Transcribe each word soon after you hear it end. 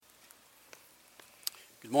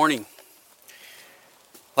Good morning.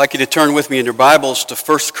 I'd like you to turn with me in your Bibles to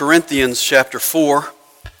 1 Corinthians chapter 4.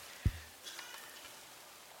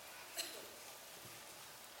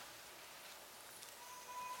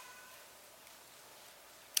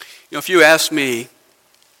 If you ask me,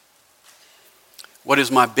 what is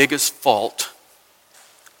my biggest fault?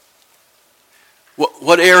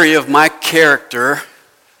 What area of my character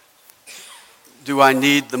do I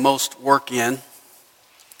need the most work in?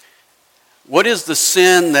 What is the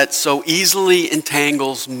sin that so easily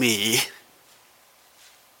entangles me?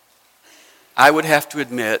 I would have to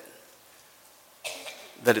admit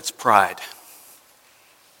that it's pride.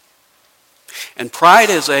 And pride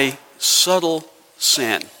is a subtle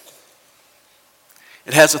sin.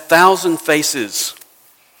 It has 1,000 faces,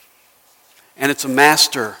 and it's a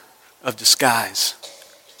master of disguise.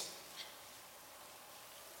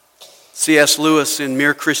 C.S. Lewis in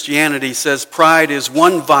Mere Christianity says, pride is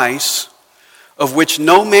one vice of which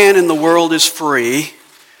no man in the world is free,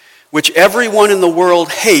 which everyone in the world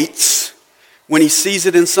hates when he sees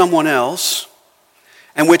it in someone else,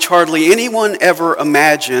 and which hardly anyone ever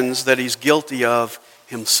imagines that he's guilty of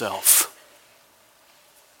himself.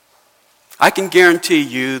 I can guarantee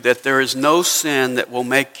you that there is no sin that will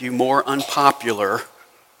make you more unpopular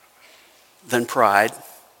than pride.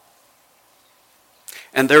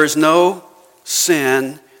 And there is no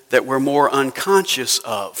sin that we're more unconscious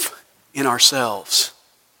of in ourselves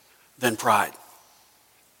than pride.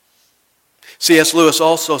 C.S. Lewis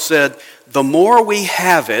also said, the more we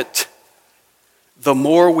have it, the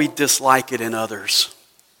more we dislike it in others.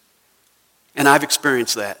 And I've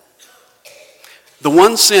experienced that. The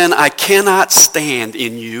one sin I cannot stand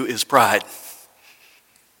in you is pride.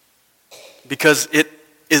 Because it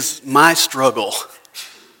is my struggle,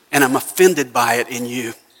 and I'm offended by it in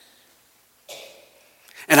you.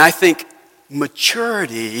 And I think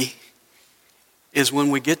maturity is when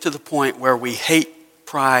we get to the point where we hate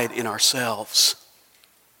pride in ourselves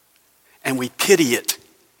and we pity it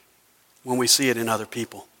when we see it in other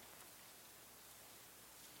people.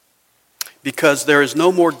 Because there is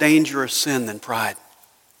no more dangerous sin than pride.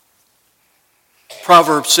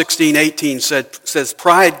 Proverbs 16:18 says,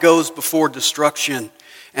 pride goes before destruction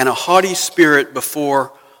and a haughty spirit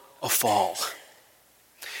before a fall.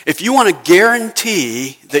 If you want to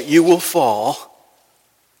guarantee that you will fall,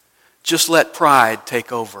 just let pride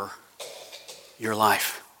take over your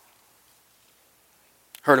life.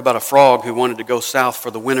 Heard about a frog who wanted to go south for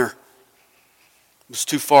the winter. It was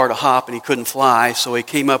too far to hop and he couldn't fly, so he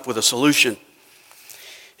came up with a solution.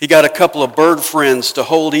 He got a couple of bird friends to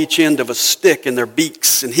hold each end of a stick in their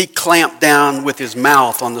beaks, and he clamped down with his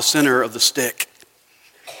mouth on the center of the stick.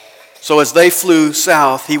 So as they flew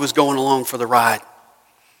south, he was going along for the ride.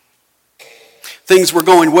 Things were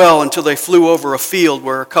going well until they flew over a field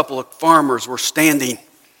where a couple of farmers were standing.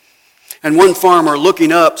 And one farmer,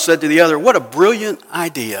 looking up, said to the other, "What a brilliant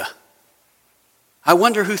idea. I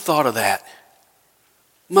wonder who thought of that.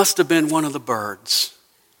 Must have been one of the birds."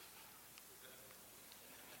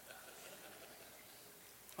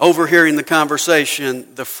 Overhearing the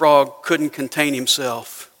conversation, the frog couldn't contain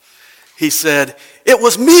himself. He said, "It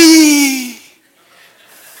was me."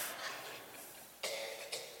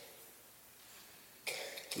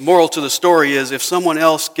 The moral to the story is, if someone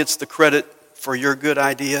else gets the credit for your good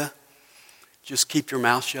idea, just keep your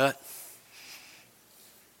mouth shut.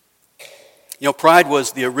 Pride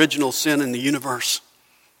was the original sin in the universe.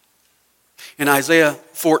 In Isaiah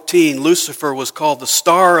 14, Lucifer was called the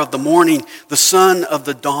star of the morning, the son of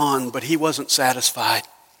the dawn, but he wasn't satisfied.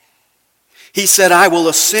 He said, "I will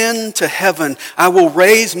ascend to heaven. I will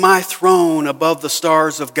raise my throne above the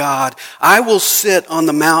stars of God. I will sit on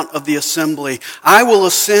the mount of the assembly. I will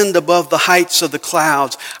ascend above the heights of the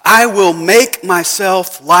clouds. I will make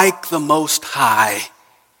myself like the Most High."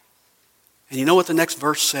 And you know what the next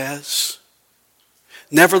verse says?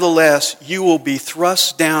 "Nevertheless, you will be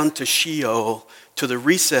thrust down to Sheol, to the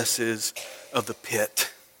recesses of the pit."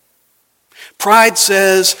 Pride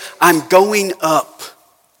says, "I'm going up."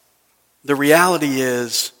 The reality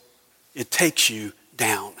is, it takes you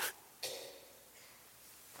down.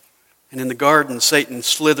 And in the garden, Satan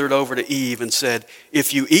slithered over to Eve and said,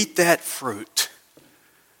 "If you eat that fruit,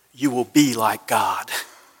 you will be like God."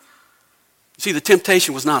 See, the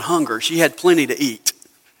temptation was not hunger. She had plenty to eat.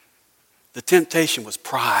 The temptation was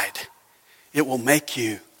pride. It will make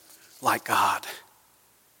you like God.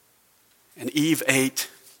 And Eve ate,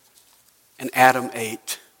 and Adam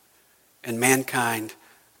ate, and mankind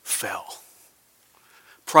fell.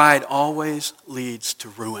 Pride always leads to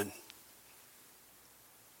ruin.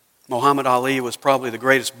 Muhammad Ali was probably the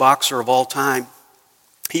greatest boxer of all time.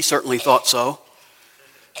 He certainly thought so.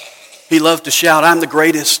 He loved to shout, "I'm the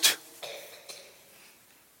greatest."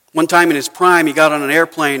 One time in his prime, he got on an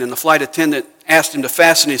airplane and the flight attendant asked him to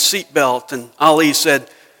fasten his seatbelt, and Ali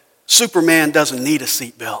said, "Superman doesn't need a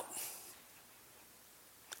seatbelt."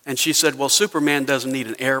 And she said, "Well, Superman doesn't need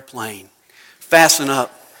an airplane. Fasten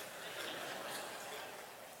up."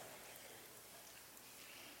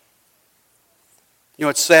 You know,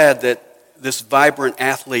 it's sad that this vibrant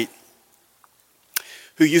athlete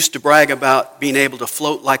who used to brag about being able to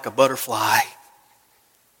float like a butterfly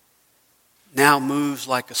now moves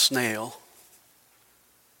like a snail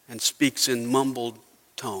and speaks in mumbled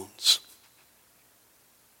tones.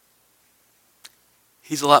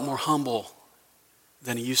 He's a lot more humble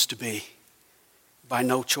than he used to be by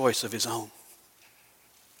no choice of his own.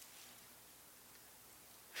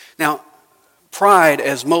 Now, pride,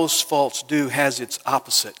 as most faults do, has its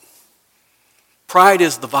opposite. Pride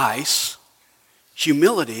is the vice.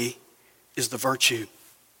 Humility is the virtue.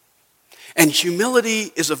 And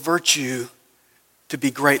humility is a virtue to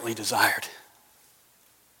be greatly desired.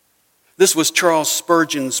 This was Charles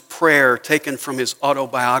Spurgeon's prayer taken from his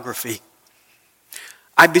autobiography.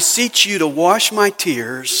 "I beseech you to wash my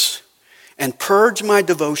tears and purge my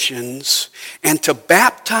devotions, and to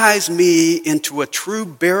baptize me into a true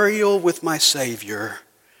burial with my Savior,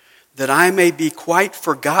 that I may be quite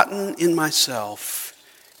forgotten in myself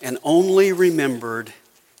and only remembered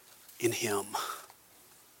in Him."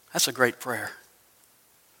 That's a great prayer.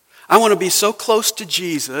 I want to be so close to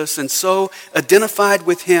Jesus and so identified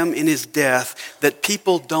with Him in His death that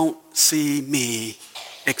people don't see me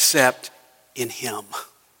except in Him.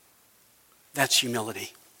 That's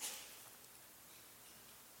humility.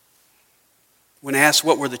 When asked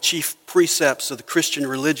what were the chief precepts of the Christian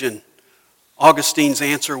religion, Augustine's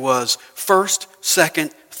answer was first,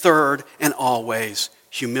 second, third, and always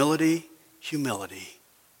humility, humility,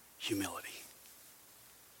 humility.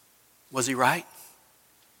 Was he right?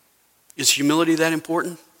 Is humility that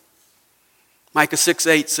important? Micah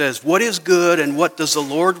 6:8 says, "What is good and what does the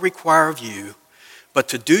Lord require of you, but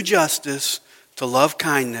to do justice, to love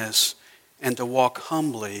kindness, and to walk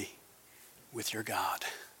humbly with your God."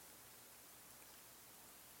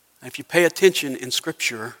 If you pay attention in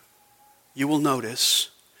Scripture, you will notice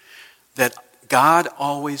that God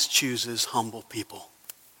always chooses humble people.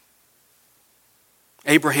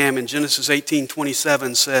 Abraham in Genesis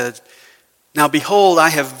 18:27 said, "Now behold, I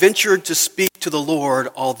have ventured to speak to the Lord,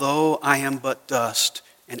 although I am but dust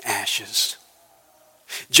and ashes."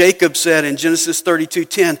 Jacob said in Genesis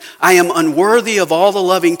 32:10, "I am unworthy of all the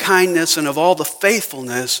loving kindness and of all the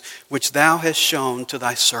faithfulness which thou hast shown to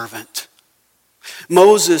thy servant."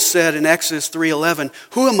 Moses said in Exodus 3:11,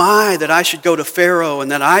 "Who am I that I should go to Pharaoh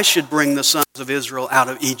and that I should bring the sons of Israel out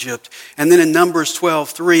of Egypt?" And then in Numbers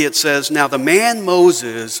 12:3 it says, "Now the man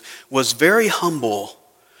Moses was very humble,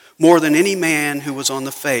 more than any man who was on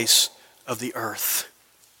the face of the earth."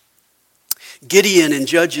 Gideon in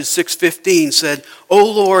Judges 6:15 said, "O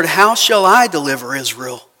Lord, how shall I deliver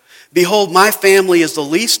Israel? Behold, my family is the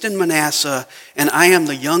least in Manasseh, and I am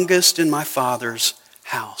the youngest in my father's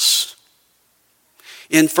house."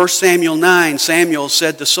 In 1 Samuel 9, Samuel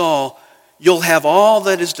said to Saul, "You'll have all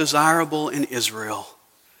that is desirable in Israel."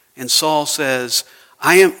 And Saul says,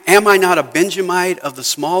 Am I not a Benjamite of the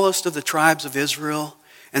smallest of the tribes of Israel?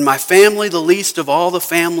 And my family the least of all the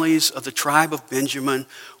families of the tribe of Benjamin?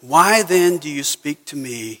 Why then do you speak to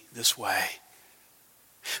me this way?"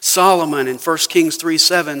 Solomon in 1 Kings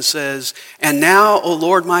 3:7 says, "And now, O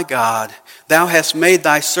Lord my God, thou hast made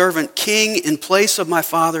thy servant king in place of my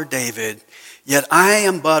father David. Yet I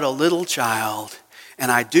am but a little child,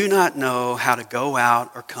 and I do not know how to go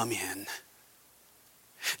out or come in."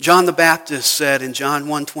 John the Baptist said in John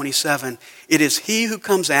 1:27, "It is he who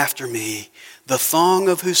comes after me, the thong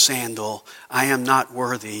of whose sandal I am not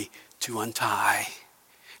worthy to untie."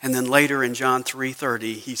 And then later in John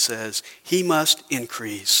 3:30 he says, "He must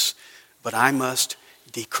increase, but I must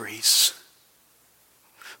decrease."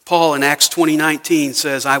 Paul in Acts 20:19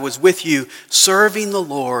 says, "I was with you serving the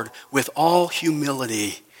Lord with all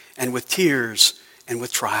humility and with tears and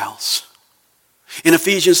with trials." In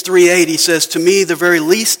Ephesians 3:8 he says, "To me, the very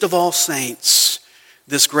least of all saints,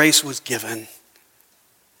 this grace was given."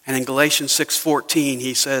 And in Galatians 6:14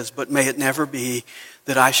 he says, "But may it never be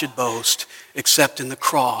that I should boast except in the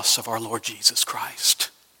cross of our Lord Jesus Christ."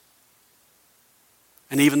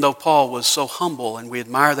 And even though Paul was so humble, and we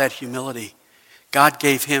admire that humility, God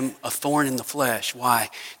gave him a thorn in the flesh. Why?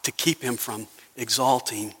 To keep him from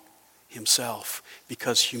exalting himself,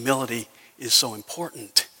 because humility is so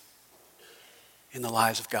important in the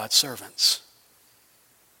lives of God's servants.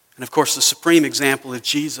 And of course, the supreme example is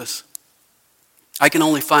Jesus. I can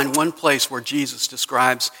only find one place where Jesus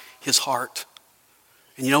describes his heart.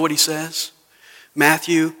 And you know what he says?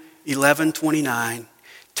 Matthew 11:29.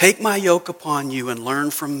 Take my yoke upon you and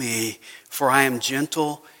learn from me, for I am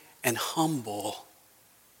gentle and humble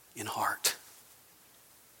in heart.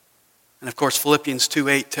 And of course, Philippians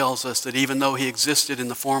 2:8 tells us that even though he existed in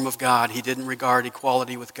the form of God, he didn't regard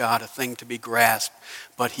equality with God a thing to be grasped,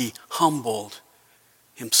 but he humbled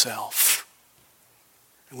himself.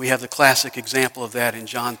 And we have the classic example of that in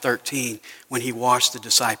John 13 when he washed the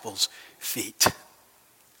disciples' feet.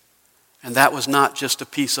 And that was not just a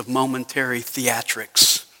piece of momentary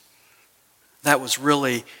theatrics. That was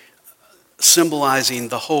really symbolizing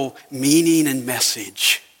the whole meaning and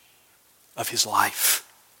message of his life.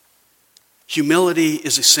 Humility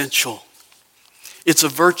is essential. It's a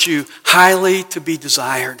virtue highly to be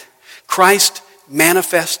desired. Christ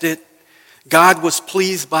manifested it. God was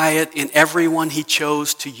pleased by it in everyone he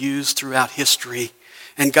chose to use throughout history.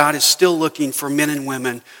 And God is still looking for men and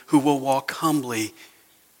women who will walk humbly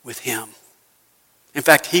with him. In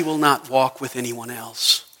fact, he will not walk with anyone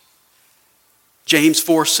else. James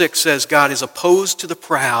 4:6 says, God is opposed to the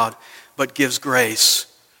proud, but gives grace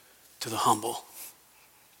to the humble.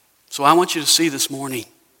 So I want you to see this morning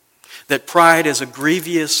that pride is a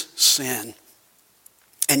grievous sin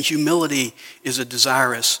and humility is a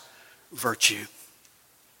desirous virtue.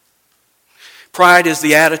 Pride is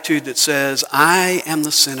the attitude that says, I am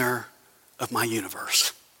the center of my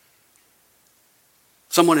universe.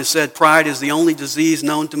 Someone has said pride is the only disease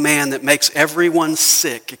known to man that makes everyone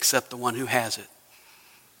sick except the one who has it.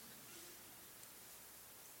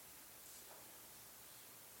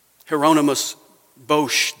 Hieronymus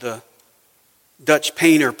Bosch, the Dutch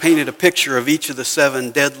painter, painted a picture of each of the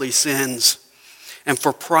 7 deadly sins. And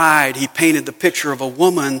for pride, he painted the picture of a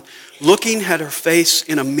woman looking at her face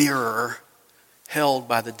in a mirror held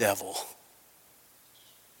by the devil.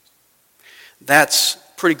 That's a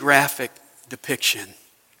pretty graphic depiction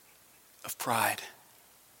of pride.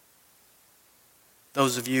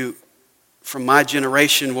 Those of you from my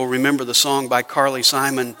generation will remember the song by Carly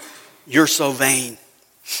Simon, You're So Vain.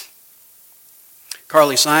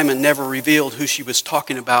 Carly Simon never revealed who she was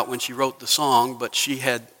talking about when she wrote the song, but she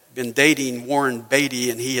had been dating Warren Beatty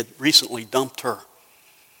and he had recently dumped her.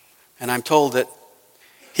 And I'm told that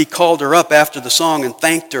he called her up after the song and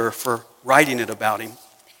thanked her for writing it about him.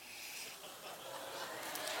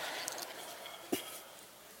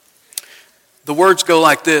 The words go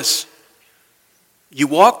like this. You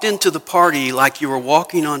walked into the party like you were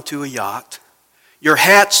walking onto a yacht. Your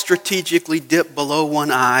hat strategically dipped below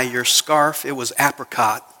one eye. Your scarf, it was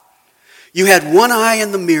apricot. You had one eye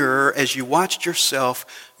in the mirror as you watched yourself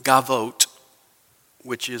gavotte,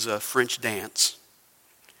 which is a French dance.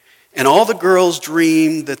 And all the girls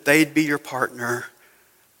dreamed that they'd be your partner.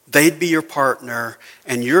 They'd be your partner.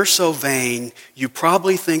 And you're so vain, you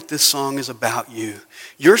probably think this song is about you.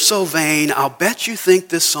 You're so vain, I'll bet you think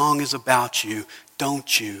this song is about you.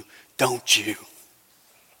 Don't you? Don't you?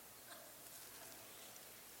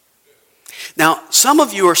 Now, some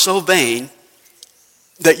of you are so vain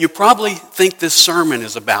that you probably think this sermon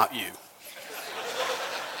is about you.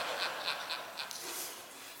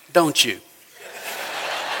 Don't you?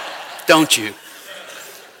 Don't you?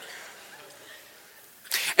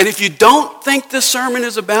 And if you don't think this sermon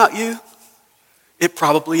is about you, it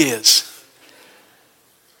probably is.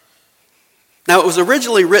 Now, it was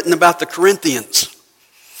originally written about the Corinthians.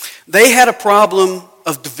 They had a problem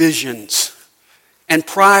of divisions, and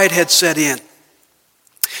pride had set in.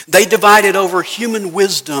 They divided over human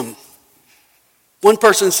wisdom. One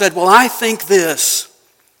person said, well, I think this.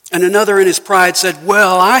 And another in his pride said,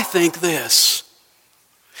 well, I think this.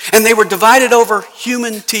 And they were divided over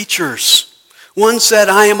human teachers. One said,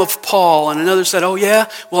 I am of Paul. And another said, oh yeah,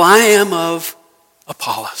 well, I am of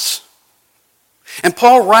Apollos. And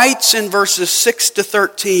Paul writes in verses 6 to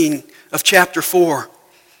 13 of chapter 4,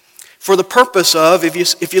 for the purpose of,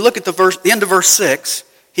 if you look at the end of verse 6,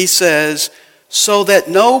 he says, so that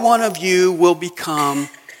no one of you will become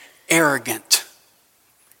arrogant.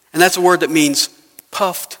 And that's a word that means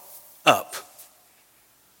puffed up.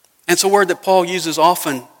 And it's a word that Paul uses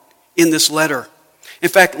often in this letter. In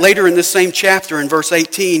fact, later in this same chapter, in verse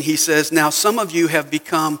 18, he says, now some of you have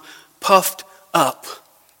become puffed up.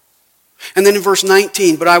 And then in verse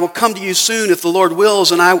 19, but I will come to you soon if the Lord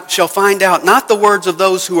wills, and I shall find out not the words of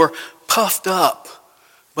those who are puffed up,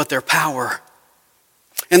 but their power.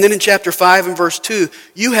 And then in chapter 5 and verse 2,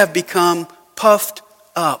 you have become puffed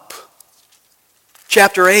up.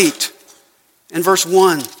 Chapter 8 and verse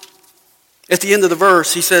 1, at the end of the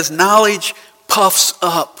verse, he says, knowledge puffs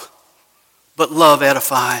up, but love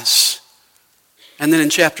edifies. And then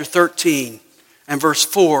in chapter 13, And verse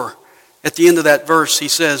 4, at the end of that verse, he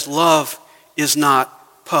says, love is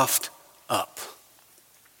not puffed up.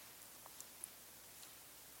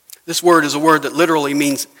 This word is a word that literally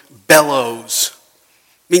means bellows.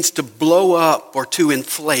 It means to blow up or to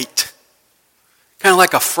inflate. Kind of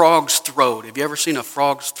like a frog's throat. Have you ever seen a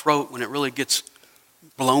frog's throat when it really gets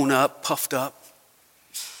blown up, puffed up?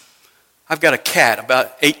 I've got a cat,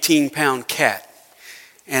 about 18-pound cat.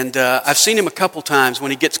 And I've seen him a couple times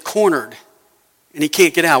when he gets cornered and he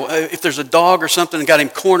can't get out. If there's a dog or something that got him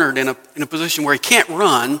cornered in a position where he can't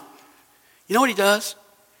run, you know what he does?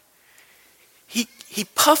 He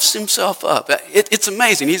puffs himself up. It's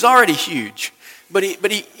amazing. He's already huge. But he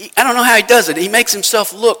I don't know how he does it. He makes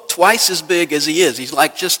himself look twice as big as he is. He's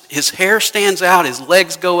like just, his hair stands out, his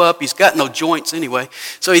legs go up. He's got no joints anyway.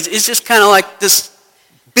 So he's just kind of like this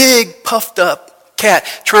big, puffed up cat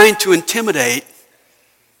trying to intimidate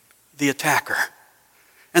the attacker.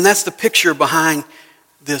 And that's the picture behind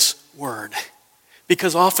this word.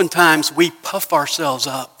 Because oftentimes we puff ourselves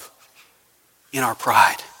up in our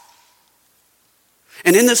pride.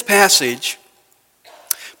 And in this passage,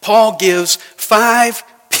 Paul gives 5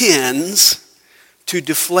 pins to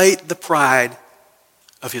deflate the pride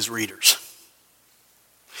of his readers.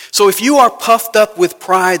 So if you are puffed up with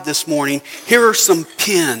pride this morning, here are some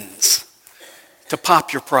pins to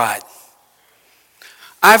pop your pride.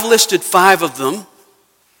 I've listed 5 of them.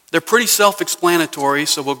 They're pretty self-explanatory,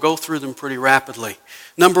 so we'll go through them pretty rapidly.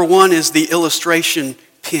 Number 1 is the illustration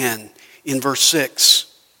pin in verse 6.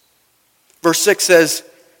 Verse 6 says,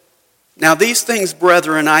 now these things,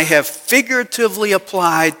 brethren, I have figuratively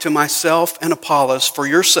applied to myself and Apollos for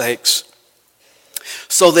your sakes,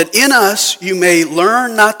 so that in us you may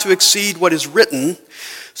learn not to exceed what is written,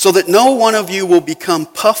 so that no one of you will become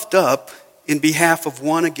puffed up in behalf of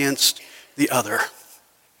one against the other.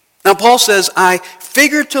 Now Paul says, I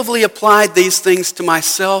figuratively applied these things to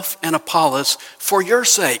myself and Apollos for your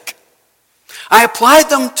sake. I applied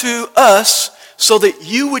them to us so that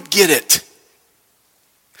you would get it.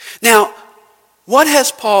 Now, what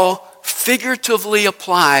has Paul figuratively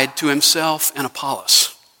applied to himself and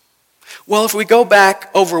Apollos? Well, if we go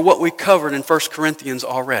back over what we covered in 1 Corinthians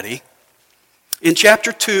already, in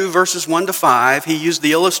chapter 2, verses 1 to 5, he used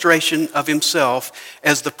the illustration of himself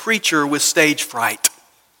as the preacher with stage fright.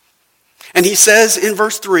 And he says in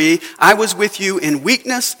verse 3, I was with you in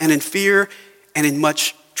weakness and in fear and in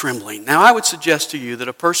much trembling. Now, I would suggest to you that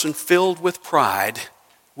a person filled with pride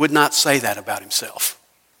would not say that about himself.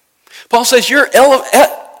 Paul says, you're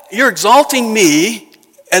exalting me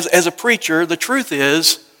as a preacher. The truth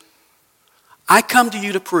is, I come to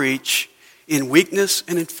you to preach in weakness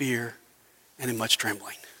and in fear and in much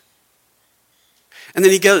trembling. And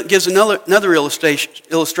then he gives another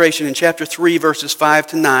illustration in chapter 3, verses 5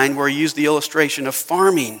 to 9, where he used the illustration of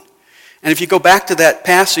farming. And if you go back to that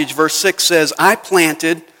passage, verse 6 says, I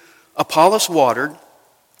planted, Apollos watered,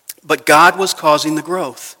 but God was causing the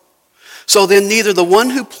growth. So then neither the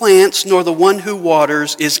one who plants nor the one who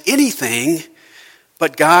waters is anything,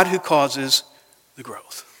 but God who causes the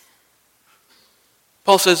growth.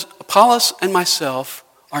 Paul says, Apollos and myself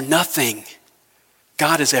are nothing.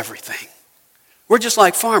 God is everything. We're just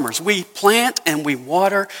like farmers. We plant and we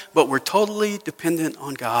water, but we're totally dependent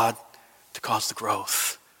on God to cause the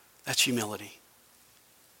growth. That's humility.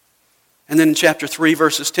 And then in chapter 3,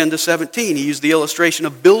 verses 10 to 17, he used the illustration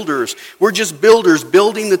of builders. We're just builders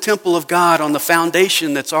building the temple of God on the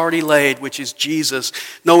foundation that's already laid, which is Jesus,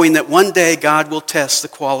 knowing that one day God will test the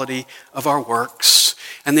quality of our works.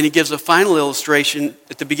 And then he gives a final illustration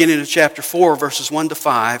at the beginning of chapter 4, verses 1 to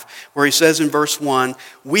 5, where he says in verse 1,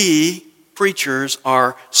 we, preachers,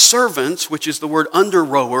 are servants, which is the word under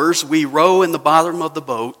rowers. We row in the bottom of the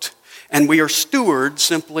boat, and we are stewards,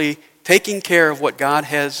 simply taking care of what God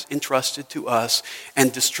has entrusted to us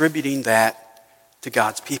and distributing that to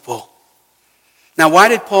God's people. Now, why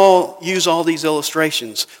did Paul use all these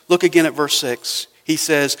illustrations? Look again at verse 6. He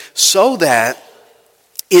says, so that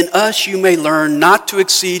in us you may learn not to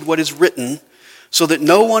exceed what is written, so that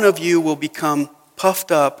no one of you will become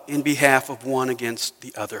puffed up in behalf of one against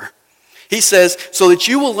the other. He says, so that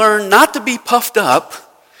you will learn not to be puffed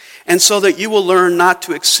up, and so that you will learn not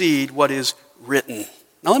to exceed what is written.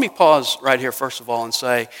 Now let me pause right here first of all and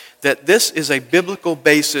say that this is a biblical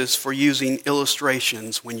basis for using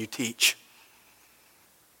illustrations when you teach.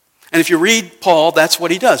 And if you read Paul, that's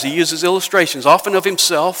what he does. He uses illustrations, often of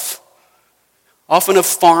himself, often of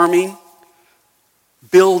farming,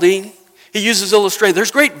 building. He uses illustrations.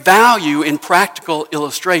 There's great value in practical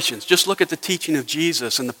illustrations. Just look at the teaching of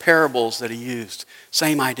Jesus and the parables that he used.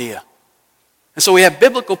 Same idea. And so we have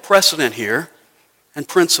biblical precedent here and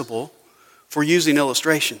principle for using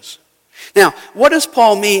illustrations. Now, what does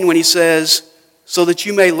Paul mean when he says, so that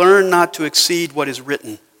you may learn not to exceed what is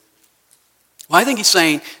written? Well, I think he's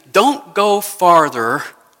saying, don't go farther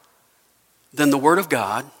than the Word of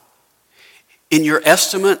God in your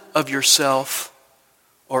estimate of yourself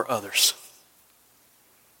or others.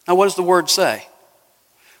 Now, what does the Word say?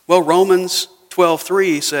 Well, Romans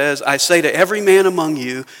 12:3 says, I say to every man among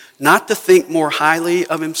you not to think more highly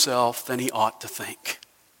of himself than he ought to think.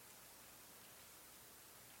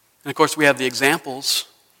 And of course, we have the examples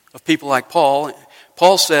of people like Paul.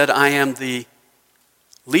 Paul said, I am the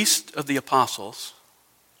least of the apostles.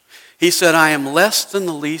 He said, I am less than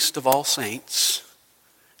the least of all saints.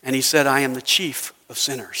 And he said, I am the chief of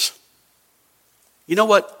sinners. You know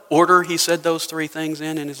what order he said those three things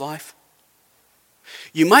in his life?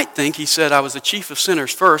 You might think he said, I was the chief of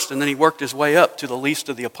sinners first, and then he worked his way up to the least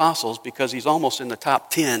of the apostles because he's almost in the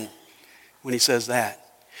top 10 when he says that.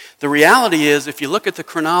 The reality is, if you look at the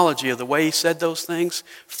chronology of the way he said those things,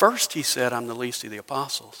 first he said, I'm the least of the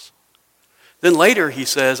apostles. Then later he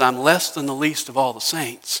says, I'm less than the least of all the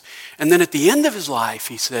saints. And then at the end of his life,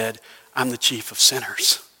 he said, I'm the chief of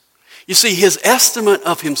sinners. You see, his estimate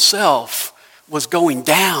of himself was going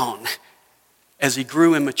down as he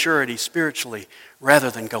grew in maturity spiritually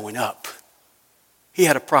rather than going up. He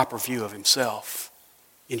had a proper view of himself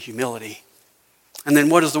in humility. And then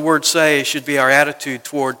what does the Word say should be our attitude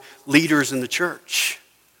toward leaders in the church?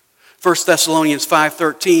 1 Thessalonians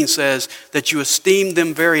 5:13 says that you esteem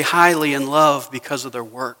them very highly in love because of their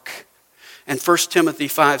work. And 1 Timothy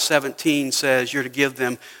 5:17 says you're to give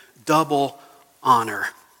them double honor.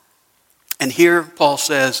 And here Paul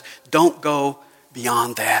says, don't go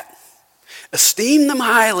beyond that. Esteem them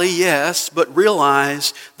highly, yes, but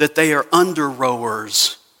realize that they are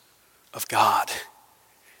under-rowers of God.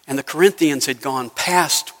 And the Corinthians had gone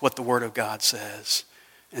past what the Word of God says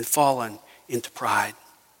and fallen into pride.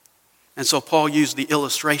 And so Paul used the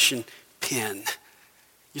illustration pen.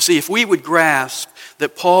 You see, if we would grasp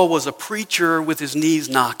that Paul was a preacher with his knees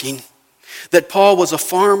knocking, that Paul was a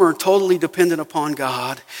farmer totally dependent upon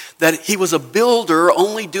God, that he was a builder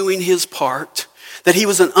only doing his part, that he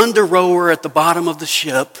was an under-rower at the bottom of the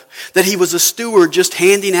ship, that he was a steward just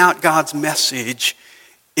handing out God's message,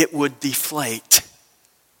 it would deflate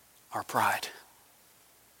our pride.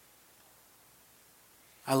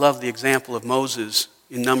 I love the example of Moses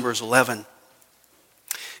in Numbers 11.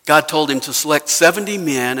 God told him to select 70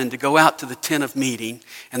 men and to go out to the tent of meeting,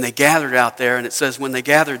 and they gathered out there, and it says when they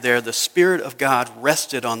gathered there, the Spirit of God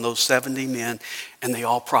rested on those 70 men, and they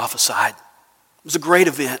all prophesied. It was a great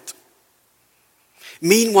event.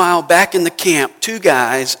 Meanwhile, back in the camp, two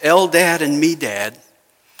guys, Eldad and Medad,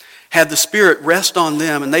 had the Spirit rest on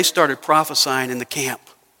them, and they started prophesying in the camp.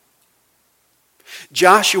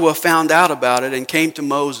 Joshua found out about it and came to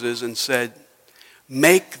Moses and said,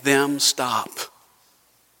 make them stop.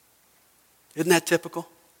 Isn't that typical?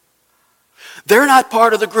 They're not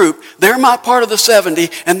part of the group. They're not part of the 70,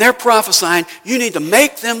 and they're prophesying. You need to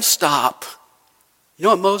make them stop. You know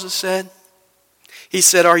what Moses said? He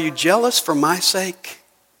said, are you jealous for my sake?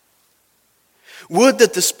 Would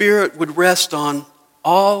that the Spirit would rest on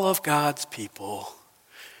all of God's people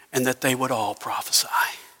and that they would all prophesy.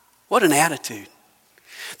 What an attitude.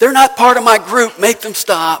 They're not part of my group. Make them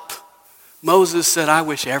stop. Moses said, I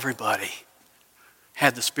wish everybody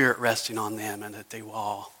had the Spirit resting on them and that they will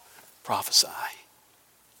all prophesy.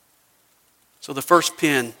 So the first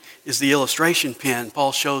pen is the illustration pen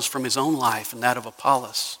Paul shows from his own life and that of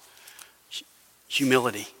Apollos.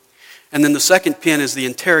 Humility. And then the second pen is the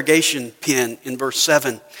interrogation pen in verse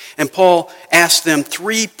 7. And Paul asks them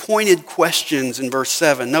three pointed questions in verse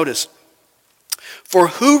 7. Notice, for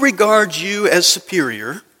who regards you as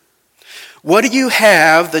superior? What do you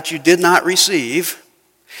have that you did not receive?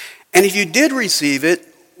 And if you did receive it,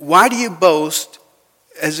 why do you boast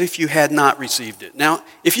as if you had not received it? Now,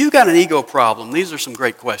 if you've got an ego problem, these are some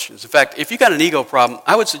great questions. In fact, if you've got an ego problem,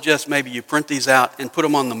 I would suggest maybe you print these out and put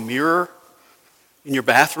them on the mirror in your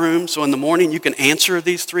bathroom, so in the morning you can answer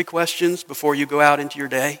these three questions before you go out into your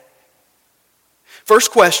day.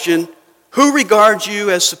 First question, who regards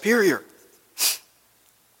you as superior?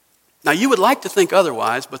 Now, you would like to think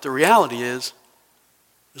otherwise, but the reality is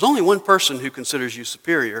there's only one person who considers you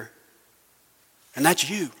superior, and that's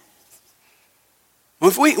you.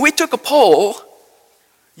 If we took a poll,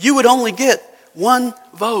 you would only get one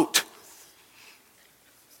vote.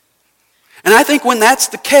 And I think when that's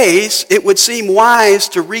the case, it would seem wise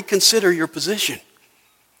to reconsider your position.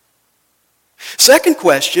 Second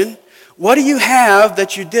question, what do you have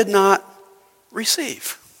that you did not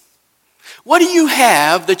receive? What do you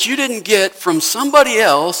have that you didn't get from somebody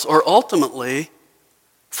else or ultimately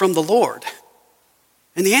from the Lord?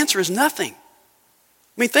 And the answer is nothing.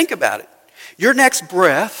 I mean, think about it. Your next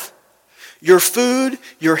breath, your food,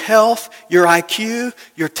 your health, your IQ,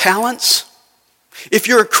 your talents. If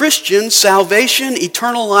you're a Christian, salvation,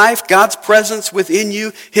 eternal life, God's presence within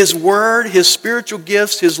you, His Word, His spiritual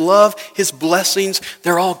gifts, His love, His blessings,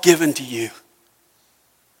 they're all given to you.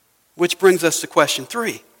 Which brings us to question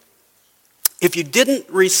 3. If you didn't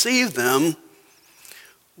receive them,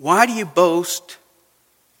 why do you boast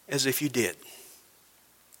as if you did?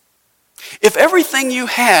 If everything you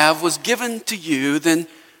have was given to you, then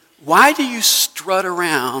why do you strut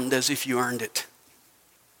around as if you earned it?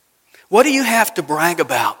 What do you have to brag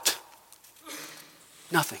about?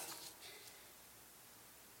 Nothing.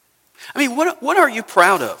 I mean, what are you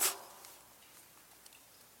proud of?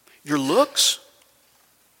 Your looks?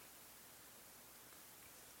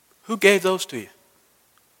 Who gave those to you?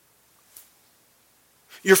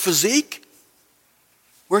 Your physique?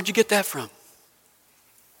 Where'd you get that from?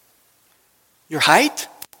 Your height?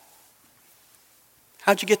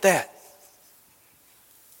 How'd you get that?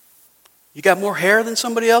 You got more hair than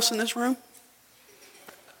somebody else in this room?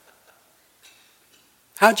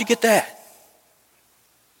 How'd you get that?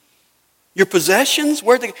 Your possessions?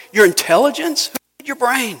 Your intelligence? Who made your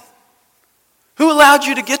brain? Who allowed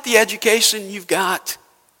you to get the education you've got?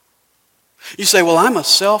 You say, well, I'm a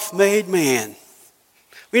self-made man.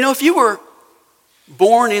 You know, if you were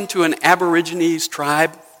born into an Aborigines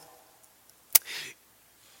tribe,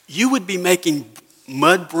 you would be making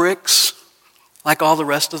mud bricks like all the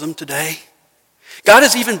rest of them today. God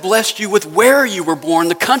has even blessed you with where you were born,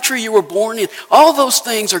 the country you were born in. All those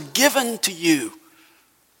things are given to you.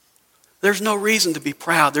 There's no reason to be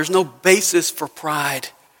proud. There's no basis for pride.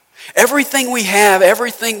 Everything we have,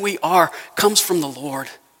 everything we are, comes from the Lord.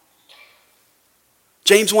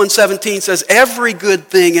 James 1:17 says, every good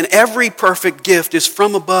thing and every perfect gift is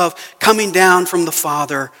from above, coming down from the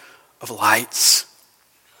Father of lights.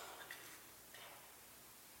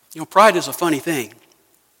 You know, pride is a funny thing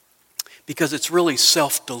because it's really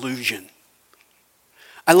self-delusion.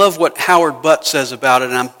 I love what Howard Butt says about it,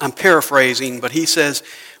 and I'm paraphrasing, but he says,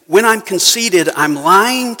 when I'm conceited, I'm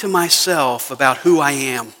lying to myself about who I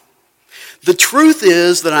am. The truth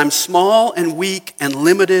is that I'm small and weak and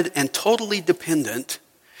limited and totally dependent,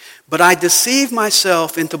 but I deceive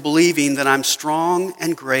myself into believing that I'm strong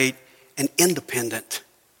and great and independent.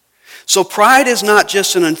 So pride is not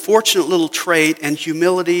just an unfortunate little trait and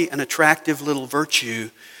humility an attractive little virtue.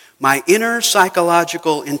 My inner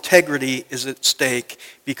psychological integrity is at stake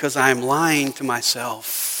because I am lying to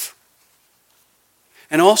myself.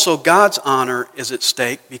 And also God's honor is at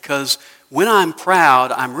stake because when I'm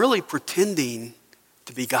proud, I'm really pretending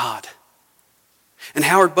to be God. And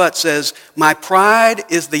Howard Butt says, my pride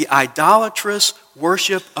is the idolatrous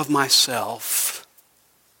worship of myself.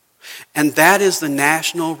 And that is the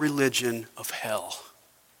national religion of hell.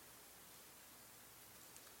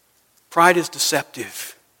 Pride is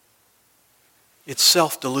deceptive. It's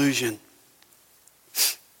self-delusion.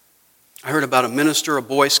 I heard about a minister, a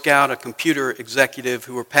Boy Scout, a computer executive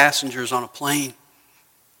who were passengers on a plane.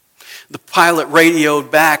 The pilot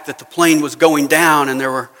radioed back that the plane was going down and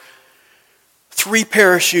there were 3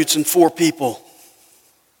 parachutes and 4 people.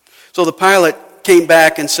 So the pilot came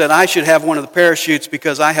back and said, I should have one of the parachutes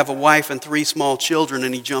because I have a wife and 3 small children,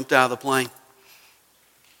 and he jumped out of the plane.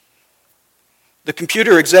 The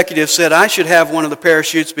computer executive said, I should have one of the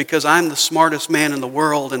parachutes because I'm the smartest man in the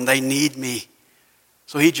world and they need me.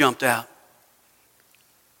 So he jumped out.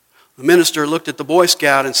 The minister looked at the Boy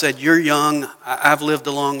Scout and said, you're young, I've lived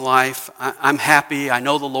a long life, I'm happy, I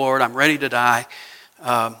know the Lord, I'm ready to die.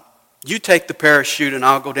 You take the parachute and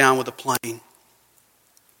I'll go down with the plane.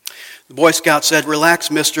 The Boy Scout said, relax,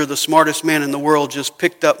 mister, the smartest man in the world just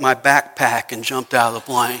picked up my backpack and jumped out of the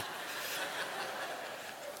plane.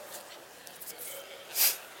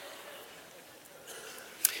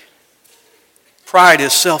 Pride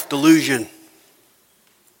is self-delusion.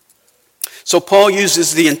 So Paul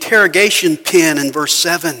uses the interrogation pin in verse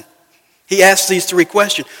 7. He asks these 3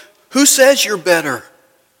 questions. Who says you're better?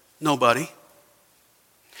 Nobody.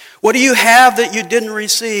 What do you have that you didn't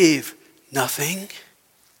receive? Nothing.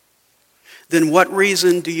 Then what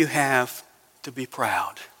reason do you have to be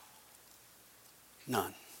proud?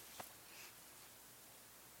 None.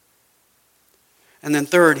 And then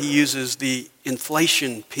third, he uses the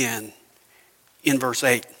inflation pin in verse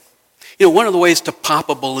 8. You know, one of the ways to pop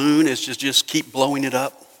a balloon is to just keep blowing it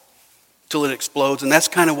up till it explodes. And that's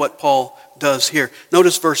kind of what Paul does here.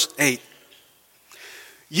 Notice verse 8.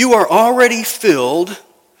 You are already filled.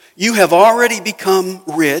 You have already become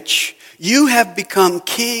rich. You have become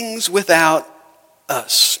kings without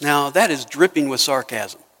us. Now, that is dripping with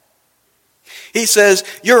sarcasm. He says,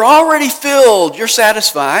 you're already filled, you're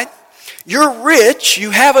satisfied, you're rich,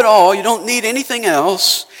 you have it all, you don't need anything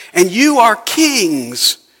else, and you are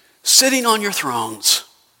kings sitting on your thrones.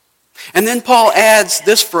 And then Paul adds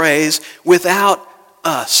this phrase, without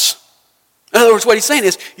us. In other words, what he's saying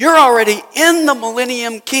is, you're already in the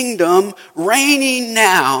millennium kingdom, reigning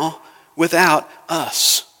now without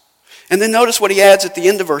us. And then notice what he adds at the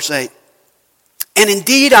end of verse 8. And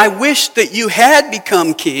indeed, I wish that you had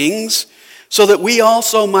become kings, so that we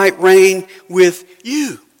also might reign with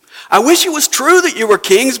you. I wish it was true that you were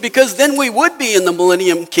kings, because then we would be in the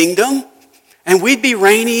millennium kingdom, and we'd be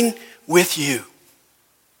reigning with you.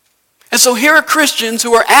 And so here are Christians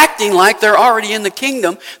who are acting like they're already in the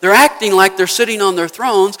kingdom. They're acting like they're sitting on their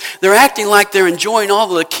thrones. They're acting like they're enjoying all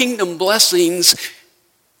the kingdom blessings,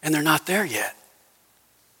 and they're not there yet.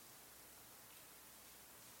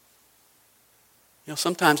 You know,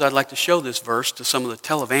 sometimes I'd like to show this verse to some of the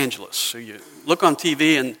televangelists. So you look on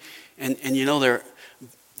TV and you know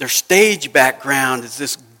their stage background is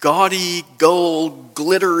this gaudy, gold,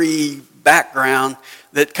 glittery background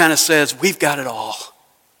that kind of says, we've got it all.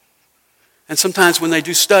 And sometimes when they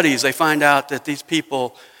do studies, they find out that these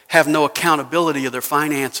people have no accountability of their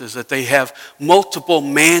finances, that they have multiple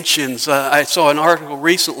mansions. I saw an article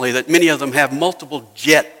recently that many of them have multiple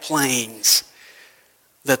jet planes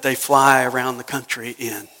that they fly around the country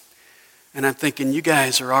in. And I'm thinking, you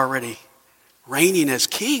guys are already reigning as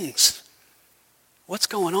kings. What's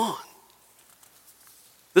going on?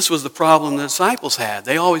 This was the problem the disciples had.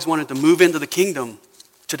 They always wanted to move into the kingdom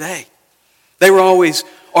today. They were always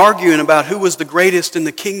arguing about who was the greatest in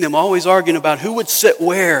the kingdom, always arguing about who would sit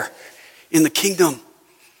where in the kingdom.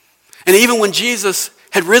 And even when Jesus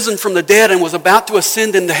had risen from the dead and was about to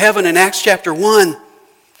ascend into heaven in Acts chapter 1,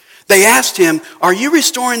 they asked him, are you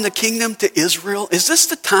restoring the kingdom to Israel? Is this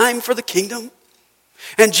the time for the kingdom?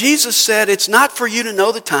 And Jesus said, it's not for you to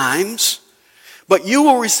know the times, but you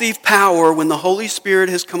will receive power when the Holy Spirit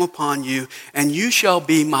has come upon you, and you shall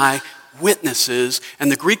be my witnesses. And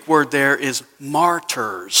the Greek word there is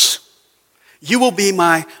martyrs. You will be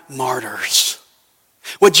my martyrs.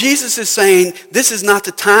 What Jesus is saying, this is not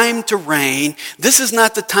the time to reign. This is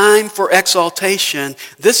not the time for exaltation.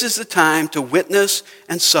 This is the time to witness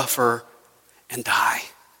and suffer and die.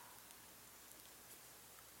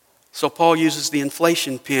 So Paul uses the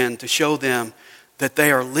inflation pen to show them that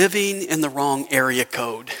they are living in the wrong area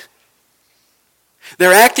code.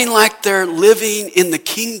 They're acting like they're living in the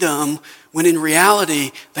kingdom when in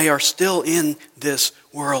reality they are still in this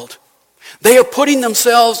world. They are putting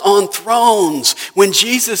themselves on thrones when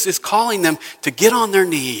Jesus is calling them to get on their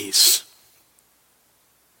knees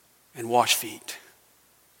and wash feet.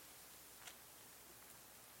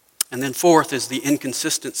 And then fourth is the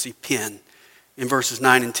inconsistency pin in verses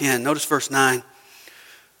 9 and 10. Notice verse 9.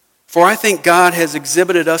 For I think God has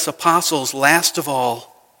exhibited us apostles last of all,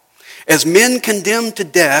 as men condemned to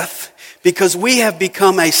death, because we have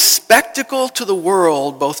become a spectacle to the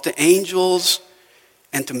world, both to angels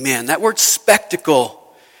and to men. That word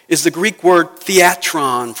spectacle is the Greek word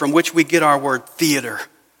theatron, from which we get our word theater.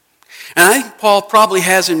 And I think Paul probably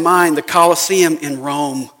has in mind the Colosseum in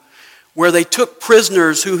Rome, where they took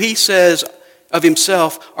prisoners who he says of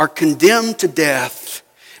himself are condemned to death,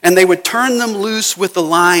 and they would turn them loose with the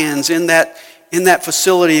lions in that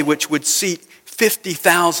facility, which would seat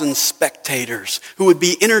 50,000 spectators who would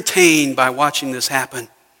be entertained by watching this happen.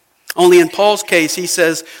 Only in Paul's case, he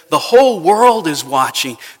says the whole world is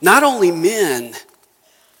watching, not only men,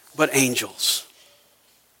 but angels.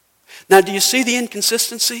 Now, do you see the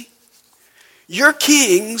inconsistency? You're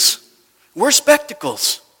kings, we're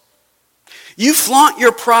spectacles. You flaunt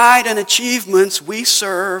your pride and achievements, we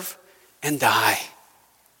serve and die.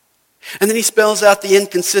 And then he spells out the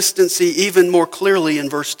inconsistency even more clearly in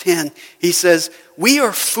verse 10. He says, we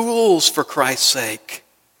are fools for Christ's sake,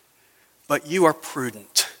 but you are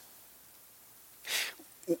prudent.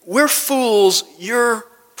 We're fools, you're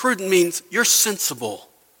prudent means you're sensible.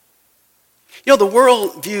 You know, the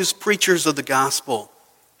world views preachers of the gospel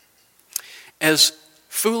as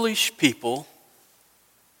foolish people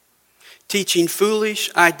teaching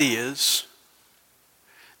foolish ideas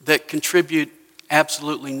that contribute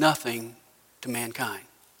absolutely nothing to mankind.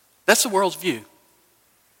 That's the world's view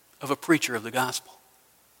of a preacher of the gospel.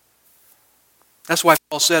 That's why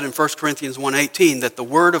Paul said in 1 Corinthians 1:18 that the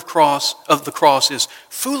word of the cross is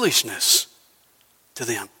foolishness to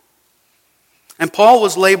them. And Paul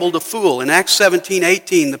was labeled a fool. In Acts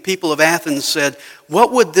 17:18, the people of Athens said,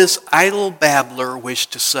 what would this idle babbler wish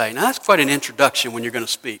to say? Now that's quite an introduction when you're going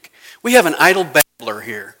to speak. We have an idle babbler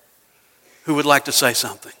here who would like to say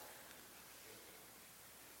something.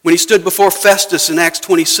 When he stood before Festus in Acts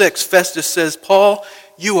 26, Festus says, Paul,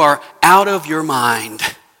 you are out of your mind.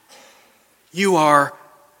 You are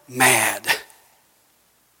mad.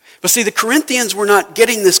 But see, the Corinthians were not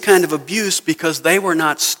getting this kind of abuse because they were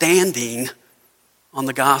not standing on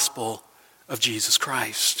the gospel of Jesus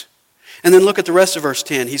Christ. And then look at the rest of verse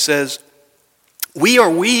 10. He says, we are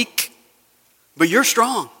weak, but you're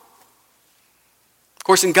strong. Of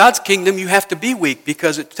course, in God's kingdom, you have to be weak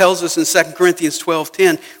because it tells us in 2 Corinthians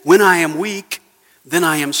 12:10, when I am weak, then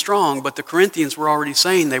I am strong. But the Corinthians were already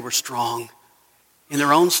saying they were strong in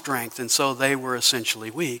their own strength, and so they were essentially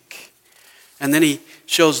weak. And then he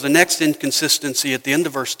shows the next inconsistency at the end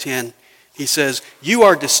of verse 10. He says, you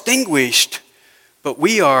are distinguished, but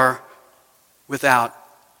we are without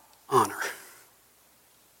honor.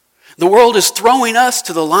 The world is throwing us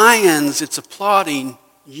to the lions. It's applauding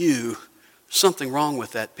you. There's something wrong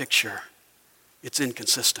with that picture. It's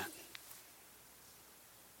inconsistent.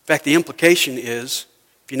 In fact, the implication is,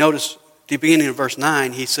 if you notice at the beginning of verse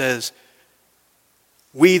 9, he says,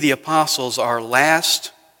 we, the apostles, are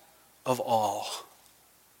last of all.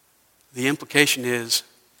 The implication is,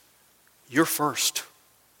 you're first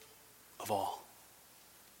of all.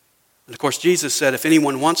 And of course, Jesus said, if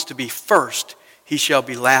anyone wants to be first, he shall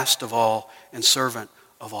be last of all and servant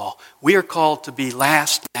of all. We are called to be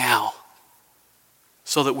last now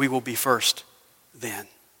so that we will be first then.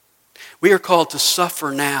 We are called to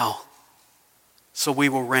suffer now so we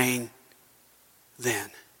will reign then.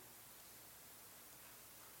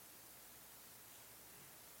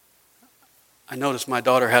 I noticed my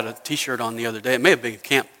daughter had a t-shirt on the other day. It may have been a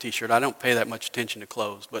camp t-shirt. I don't pay that much attention to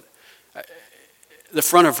clothes, but the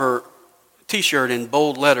front of her t-shirt in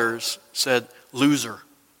bold letters said, loser.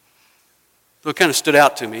 So it kind of stood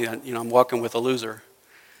out to me. I'm walking with a loser.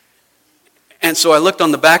 And so I looked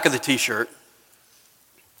on the back of the t-shirt,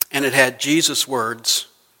 and it had Jesus' words,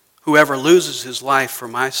 whoever loses his life for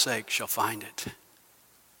my sake shall find it.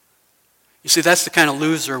 You see, that's the kind of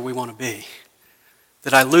loser we want to be.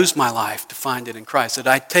 That I lose my life to find it in Christ. That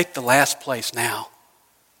I take the last place now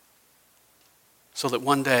so that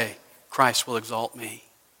one day Christ will exalt me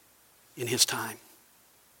in his time.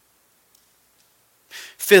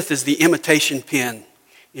 Fifth is the imitation pen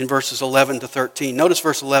in verses 11 to 13. Notice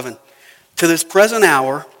verse 11. To this present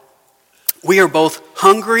hour, we are both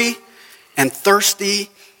hungry and thirsty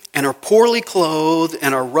and are poorly clothed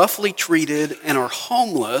and are roughly treated and are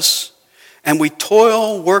homeless, and we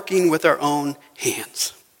toil working with our own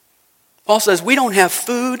hands. Paul says we don't have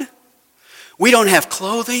food, we don't have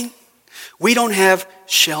clothing, we don't have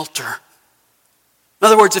shelter. In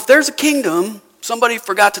other words, if there's a kingdom, somebody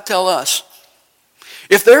forgot to tell us.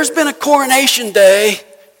 If there's been a coronation day,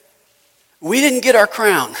 we didn't get our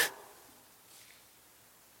crown.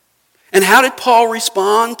 And how did Paul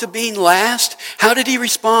respond to being last? How did he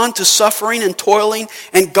respond to suffering and toiling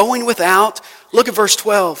and going without? Look at verse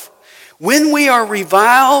 12. When we are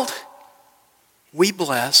reviled, we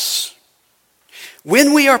bless.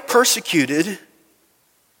 When we are persecuted,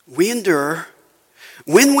 we endure.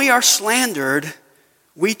 When we are slandered,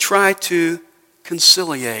 we try to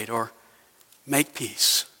conciliate or make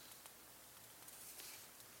peace.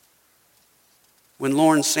 When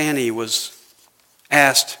Lauren Sanney was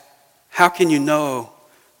asked, how can you know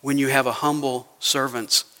when you have a humble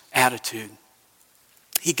servant's attitude?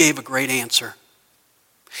 He gave a great answer.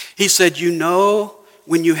 He said, you know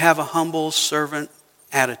when you have a humble servant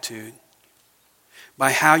attitude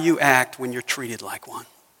by how you act when you're treated like one.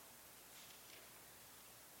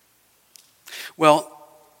 Well,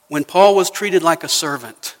 when Paul was treated like a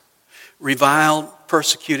servant, reviled,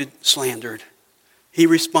 persecuted, slandered, he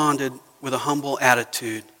responded with a humble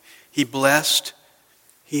attitude. He blessed,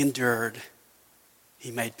 he endured,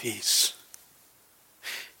 he made peace.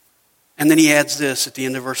 And then he adds this at the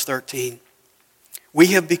end of verse 13. We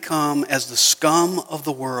have become as the scum of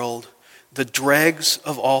the world, the dregs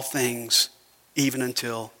of all things, even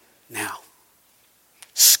until now.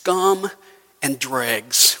 Scum and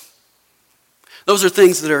dregs. Those are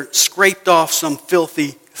things that are scraped off some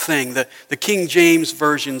filthy thing. The King James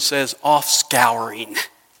Version says off scouring.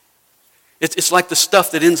 It's like the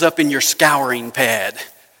stuff that ends up in your scouring pad.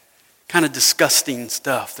 Kind of disgusting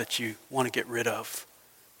stuff that you want to get rid of.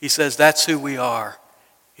 He says that's who we are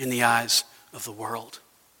in the eyes of the world.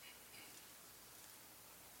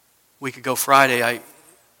 A week ago Friday, I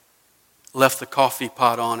left the coffee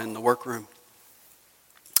pot on in the workroom.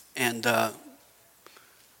 And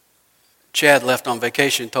Chad left on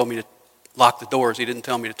vacation and told me to lock the doors. He didn't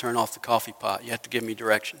tell me to turn off the coffee pot. You have to give me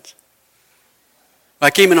directions. I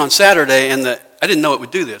came in on Saturday, and I didn't know it would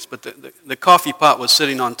do this, but the coffee pot was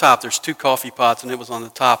sitting on top. There's two coffee pots, and it was on the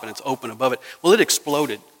top, and it's open above it. Well, it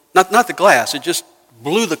exploded Not the glass. It just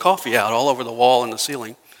blew the coffee out all over the wall and the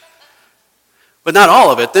ceiling. But not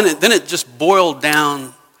all of it. Then it just boiled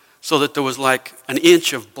down so that there was like an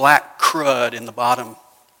inch of black crud in the bottom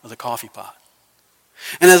of the coffee pot.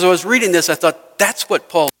 And as I was reading this, I thought, that's what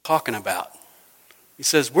Paul's talking about. He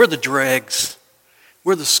says, we're the dregs.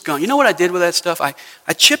 We're the scum. You know what I did with that stuff? I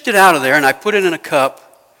chipped it out of there and I put it in a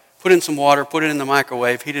cup, put in some water, put it in the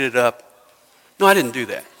microwave, heated it up. No, I didn't do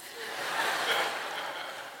that.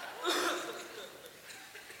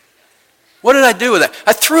 What did I do with that?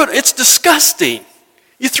 I threw it. It's disgusting.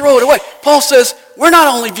 You throw it away. Paul says, we're not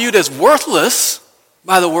only viewed as worthless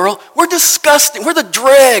by the world, we're disgusting. We're the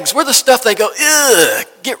dregs. We're the stuff they go, ugh,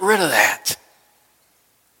 get rid of that.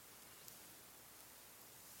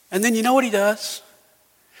 And then you know what he does?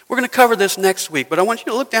 We're going to cover this next week, but I want you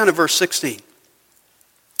to look down at verse 16.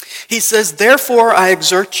 He says, therefore I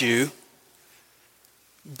exhort you,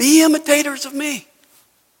 be imitators of me.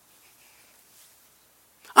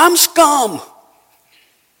 I'm scum.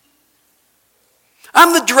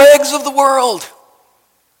 I'm the dregs of the world.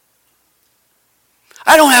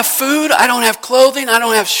 I don't have food. I don't have clothing. I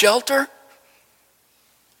don't have shelter.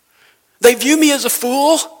 They view me as a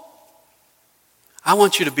fool. I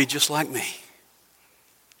want you to be just like me.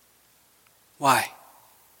 Why?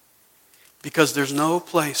 Because there's no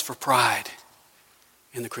place for pride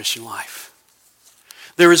in the Christian life.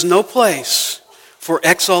 There is no place for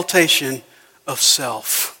exaltation of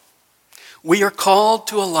self. We are called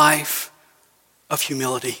to a life of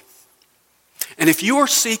humility. And if you are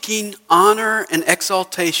seeking honor and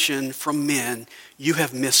exaltation from men, you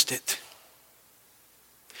have missed it.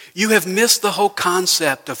 You have missed the whole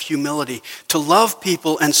concept of humility, to love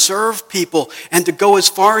people and serve people and to go as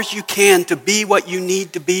far as you can to be what you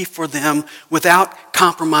need to be for them without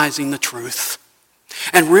compromising the truth.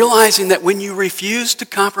 And realizing that when you refuse to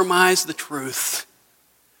compromise the truth,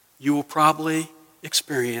 you will probably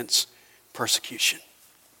experience persecution.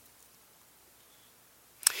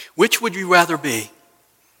 Which would you rather be?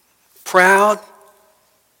 Proud,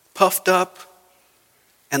 puffed up,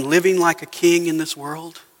 and living like a king in this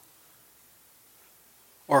world?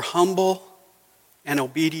 Or humble and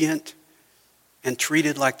obedient and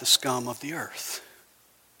treated like the scum of the earth?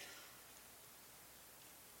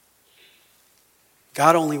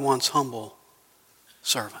 God only wants humble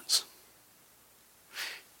servants.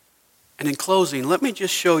 And in closing, let me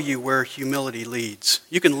just show you where humility leads.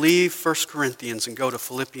 You can leave 1 Corinthians and go to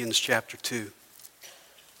Philippians chapter 2.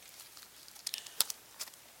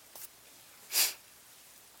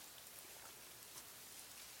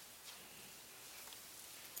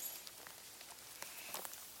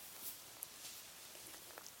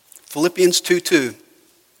 Philippians 2:2.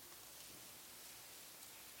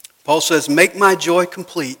 Paul says, make my joy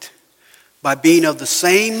complete by being of the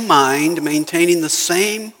same mind, maintaining the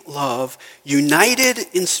same love, united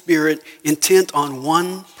in spirit, intent on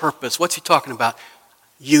one purpose. What's he talking about?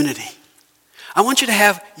 Unity. I want you to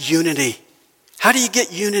have unity. How do you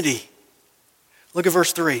get unity? Look at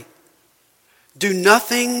verse 3. Do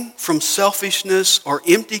nothing from selfishness or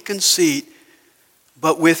empty conceit,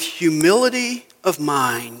 but with humility of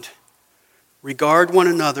mind, regard one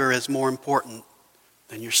another as more important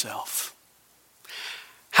than yourself.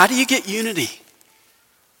 How do you get unity?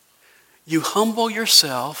 You humble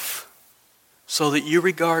yourself so that you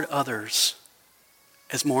regard others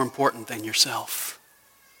as more important than yourself.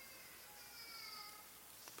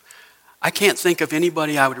 I can't think of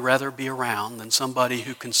anybody I would rather be around than somebody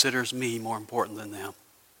who considers me more important than them.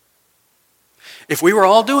 If we were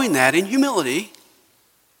all doing that in humility,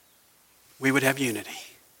 we would have unity.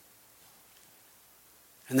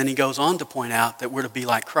 And then he goes on to point out that we're to be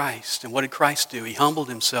like Christ. And what did Christ do? He humbled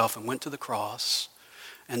himself and went to the cross.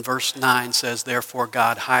 And verse 9 says, therefore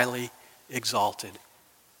God highly exalted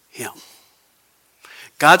him.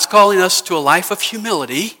 God's calling us to a life of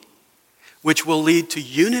humility, which will lead to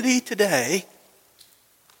unity today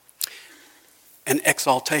and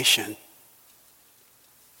exaltation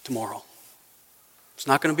tomorrow. It's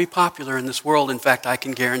not going to be popular in this world. In fact, I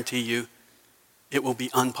can guarantee you it will be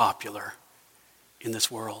unpopular in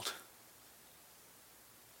this world.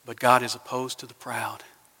 But God is opposed to the proud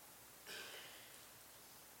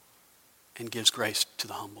and gives grace to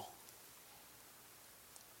the humble.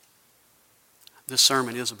 This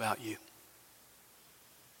sermon is about you.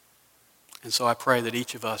 And so I pray that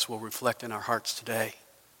each of us will reflect in our hearts today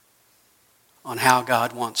on how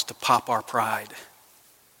God wants to pop our pride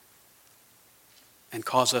and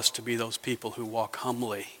cause us to be those people who walk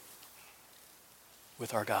humbly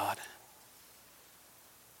with our God.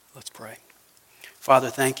 Let's pray. Father,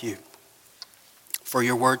 thank you for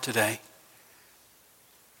your word today.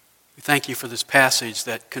 We thank you for this passage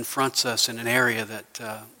that confronts us in an area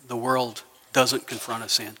that the world doesn't confront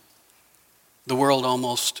us in. The world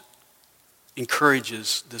almost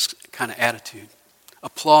encourages this kind of attitude,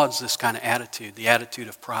 applauds this kind of attitude, the attitude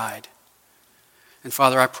of pride. And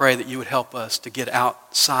Father, I pray that you would help us to get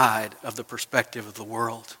outside of the perspective of the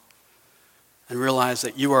world and realize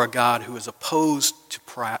that you are a God who is opposed to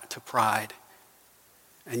pride,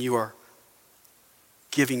 and you are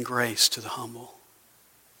giving grace to the humble.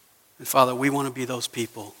 And Father, we want to be those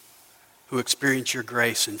people who experience your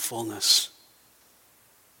grace in fullness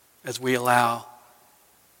as we allow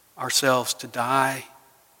ourselves to die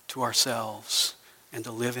to ourselves and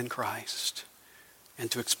to live in Christ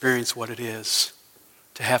and to experience what it is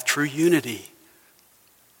to have true unity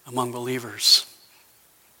among believers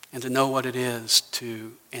and to know what it is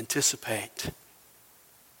to anticipate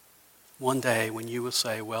one day when you will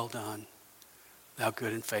say, "Well done, thou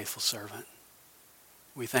good and faithful servant."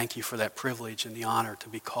 We thank you for that privilege and the honor to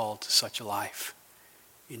be called to such a life.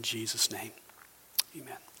 In Jesus' name,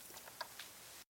 amen.